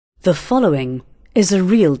The following is a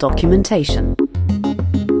real documentation.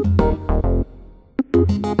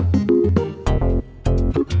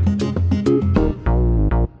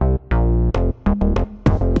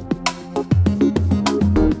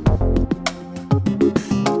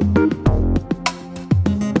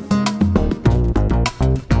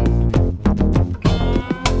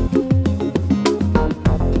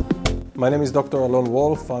 My name is Dr. Alon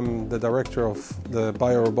Wolf. I'm the director of the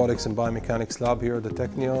Biorobotics and Biomechanics lab here at the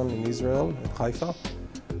Technion in Israel, in Haifa.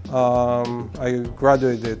 I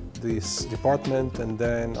graduated this department and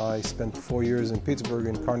then I spent 4 years in Pittsburgh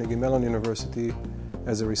in Carnegie Mellon University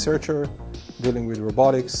as a researcher dealing with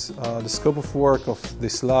robotics. The scope of work of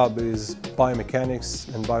this lab is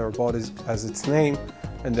biomechanics and biorobotics as its name,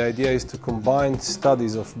 and the idea is to combine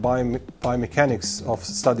studies of biomechanics of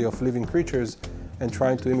study of living creatures and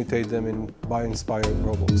trying to imitate them in bio-inspired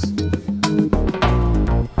robots.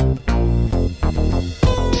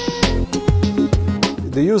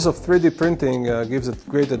 The use of 3D printing gives a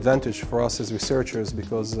great advantage for us as researchers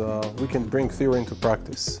because we can bring theory into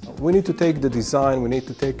practice. We need to take the design, we need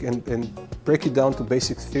to take and break it down to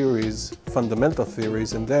basic theories, fundamental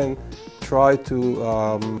theories, and then try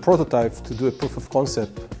to prototype, to do a proof of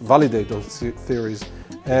concept, validate those theories.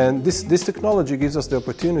 And this technology gives us the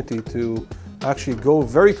opportunity to actually go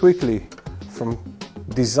very quickly from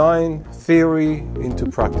design theory into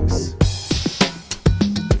practice.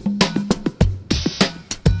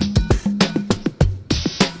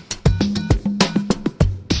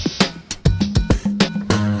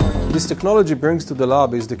 This technology brings to the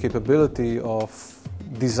lab is the capability of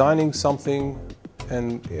designing something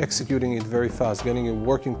and executing it very fast, getting a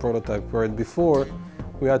working prototype, where before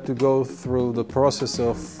we had to go through the process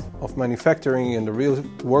of manufacturing in the real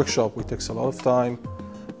workshop, which takes a lot of time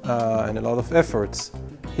and a lot of efforts.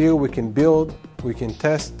 Here we can build, we can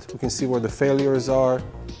test, we can see where the failures are,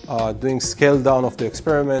 doing scale down of the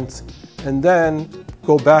experiments, and then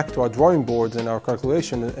go back to our drawing boards and our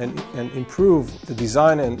calculation and improve the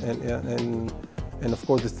design and of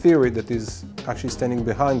course the theory that is actually standing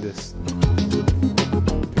behind this.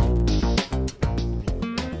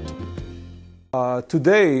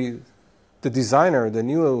 Today, the designer, the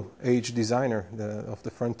new age designer of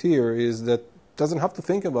the frontier, is that doesn't have to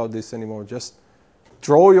think about this anymore. Just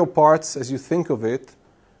draw your parts as you think of it,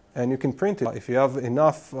 and you can print it. If you have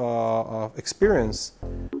enough experience,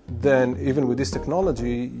 then even with this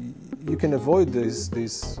technology, you can avoid these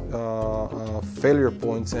failure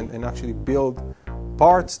points and actually build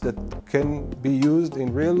parts that can be used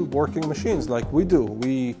in real working machines like we do.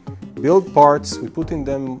 We build parts, we put in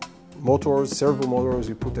them motors, servo motors,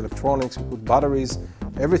 we put electronics, we put batteries,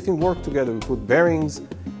 everything works together. We put bearings,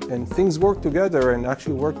 and things work together and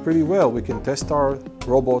actually work pretty well. We can test our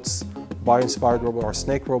robots, bio-inspired robots, our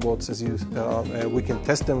snake robots, we can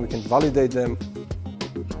test them, we can validate them.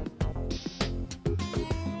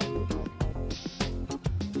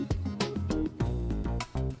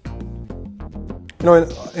 You know,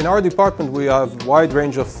 in our department we have a wide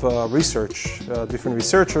range of research, different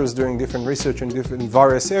researchers doing different research in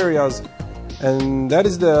various areas, and that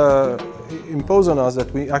is impose on us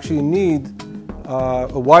that we actually need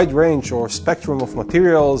a wide range or spectrum of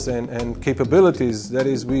materials and capabilities. That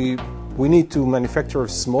is, we need to manufacture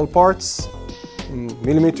small parts in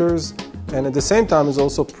millimeters, and at the same time is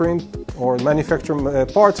also print or manufacture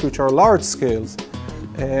parts which are large scales.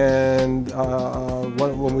 And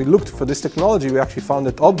when we looked for this technology, we actually found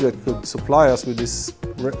that Objet could supply us with this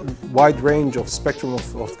wide range of spectrum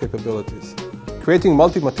of capabilities. Creating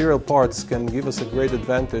multi-material parts can give us a great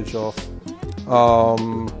advantage of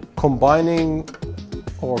combining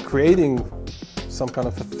or creating some kind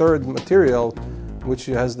of a third material which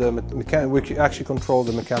has which actually control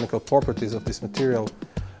the mechanical properties of this material.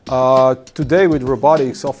 Today with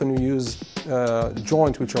robotics, often we use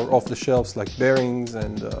joints which are off the shelves, like bearings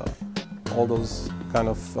and all those kind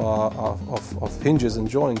of hinges and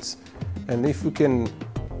joints. And if we can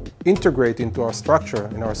integrate into our structure,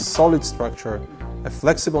 in our solid structure, a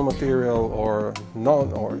flexible material or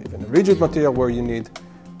even a rigid material where you need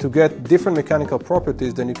to get different mechanical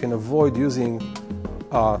properties, then you can avoid using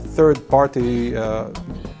third-party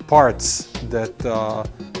parts. That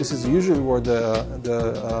this is usually where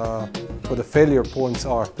the failure points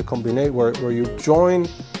are. The combination where you join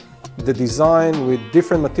the design with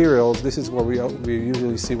different materials. This is where we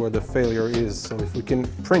usually see where the failure is. So if we can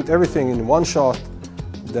print everything in one shot,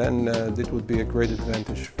 then it would be a great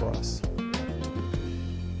advantage for us.